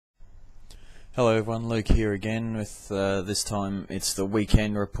Hello everyone, Luke here again with this time it's the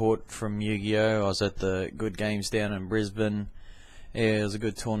weekend report from Yu-Gi-Oh! I was at the Good Games down in Brisbane. Yeah, it was a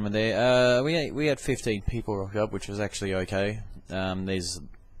good tournament there. We had 15 people rock up, which was actually okay. There's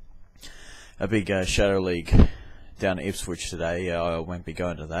a big Shadow League down at Ipswich today. I won't be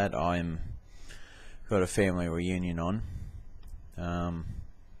going to that. Got a family reunion on. And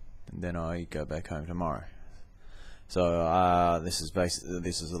then I go back home tomorrow. So this is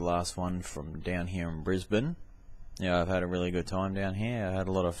the last one from down here in Brisbane. Yeah, I've had a really good time down here. I had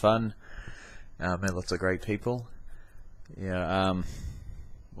a lot of fun. Met lots of great people. Yeah,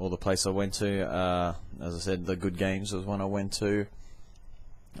 all the place I went to. As I said, the Good Games was one I went to.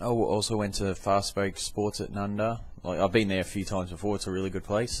 I also went to Fast Break Sports at Nunda. I've been there a few times before. It's a really good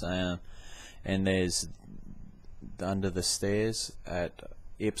place. And there's Under the Stairs at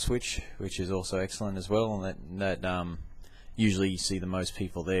Ipswich, which is also excellent as well, and that usually you see the most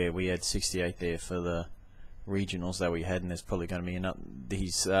people there. We had 68 there for the regionals that we had, and there's probably going to be enough.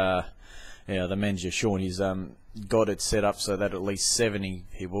 The manager Sean, he's got it set up so that at least 70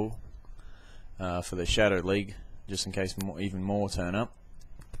 people for the Shadow League, just in case even more turn up.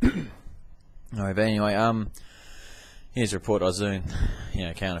 Alright, but anyway, here's a report. I was doing,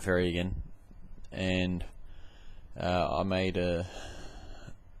 counter ferry again, and I made a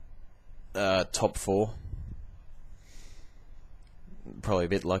top 4. Probably a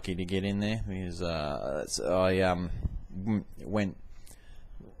bit lucky to get in there because I went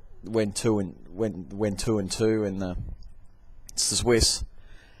 2 and 2 in the Swiss,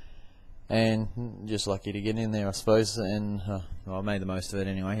 and just lucky to get in there, I suppose. And I made the most of it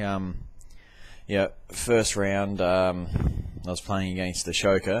anyway. First round I was playing against the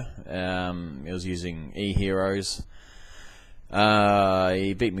Shoka. It was using E-Heroes.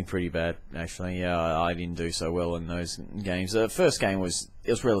 He beat me pretty bad, actually. I didn't do so well in those games. The first game was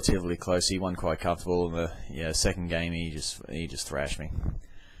relatively close. He won quite comfortable. In the second game, he just thrashed me.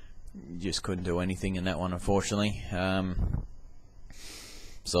 Just couldn't do anything in that one, unfortunately. So I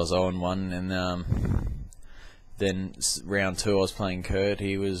was 0-1, and then round 2, I was playing Kurt.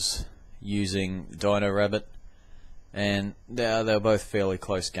 He was using Dino Rabbit, and they were both fairly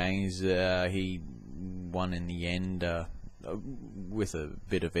close games. He won in the end. With a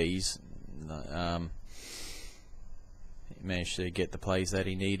bit of ease. He managed to get the plays that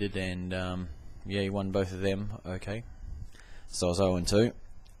he needed, and he won both of them. Okay, so I was 0-2.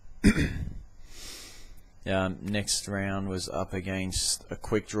 Next round was up against a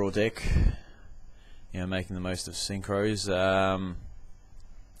quick draw deck, making the most of synchros.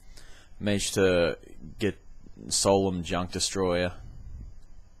 Managed to get Solemn Junk Destroyer.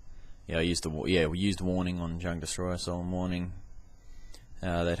 We used Warning on Junk Destroyer, Solemn Warning.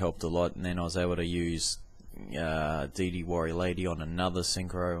 That helped a lot, and then I was able to use DD Warrior Lady on another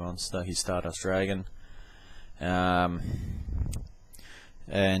Synchro monster, his Stardust Dragon. And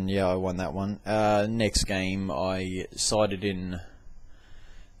I won that one. Next game, I sided in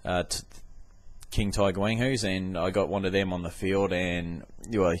King Tiger Wanghus, and I got one of them on the field, and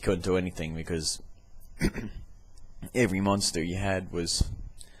he couldn't do anything because every monster you had was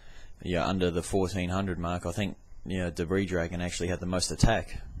under the 1400 mark. I think Debris Dragon actually had the most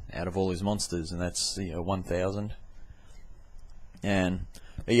attack out of all his monsters, and that's 1000. And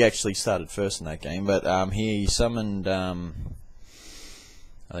he actually started first in that game, but he summoned I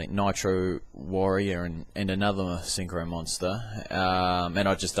think Nitro Warrior and another Synchro monster, and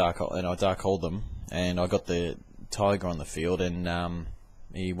I just dark holed them, and I got the Tiger on the field, and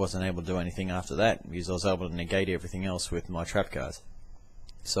he wasn't able to do anything after that because I was able to negate everything else with my trap cards.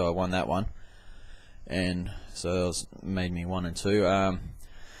 So I won that one, and so that made me 1-2.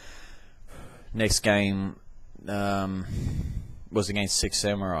 Next game was against Six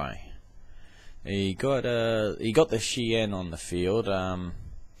Samurai. He got the Shien on the field. I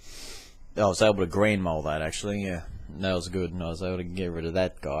was able to green mold that, actually. Yeah, that was good, and I was able to get rid of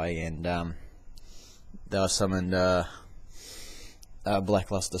that guy. And I summoned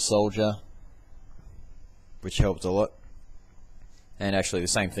Blackluster Soldier, which helped a lot. And actually the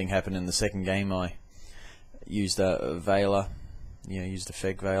same thing happened in the second game. I used a Veiler, used a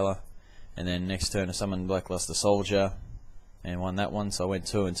Feg Veiler, and then next turn I summoned Blackluster Soldier and won that one. So I went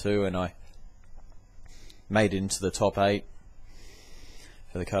 2-2, and I made it into the top 8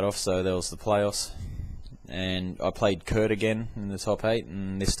 for the cutoff. So there was the playoffs, and I played Kurt again in the top 8,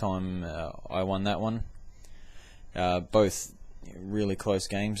 and this time I won that one. Both really close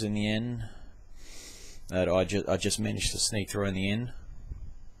games in the end. That I just managed to sneak through in the end.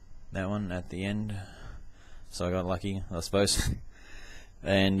 That one at the end, so I got lucky, I suppose.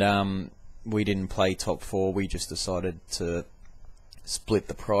 And we didn't play top 4. We just decided to split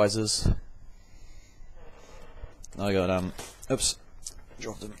the prizes. I got oops,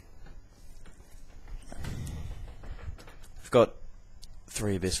 dropped them. I've got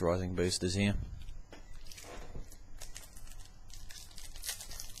 3 Abyss Rising boosters here.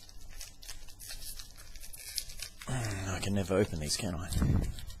 I can never open these, can I?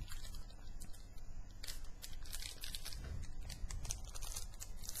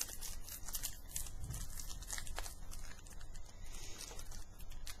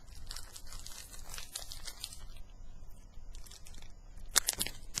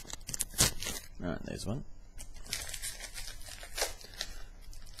 Right, there's one.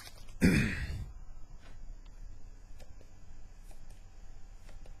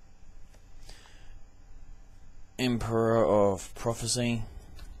 Emperor of Prophecy.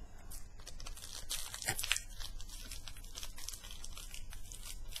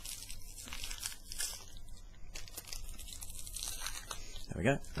 There we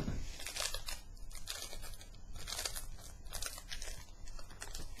go.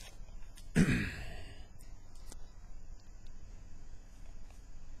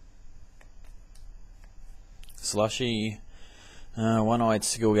 Slushy, one-eyed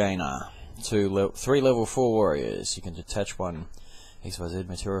skill gainer. 3 level 4 warriors. You can detach 1 XYZ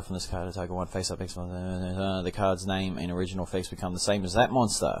material from this card to take 1 face up XYZ. The card's name and original effects become the same as that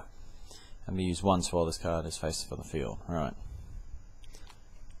monster, and be used once while this card is faced from the field. Right.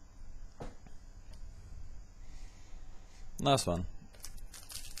 Last one.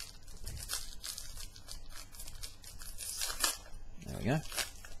 There we go.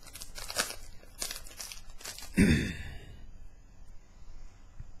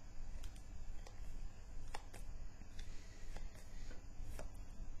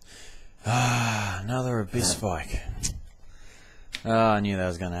 Another Abyss Spike. I knew that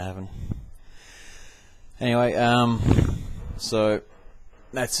was going to happen. Anyway, so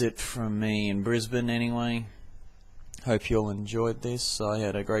that's it from me in Brisbane anyway. Hope you all enjoyed this. I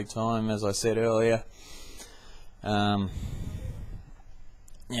had a great time, as I said earlier. Yeah,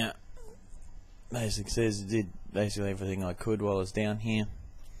 basically says did basically everything I could while I was down here.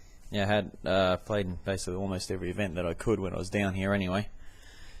 Yeah, I had played in basically almost every event that I could when I was down here anyway.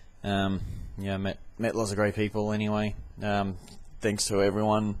 Yeah, met lots of great people anyway. Thanks to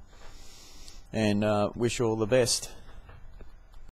everyone, and wish you all the best.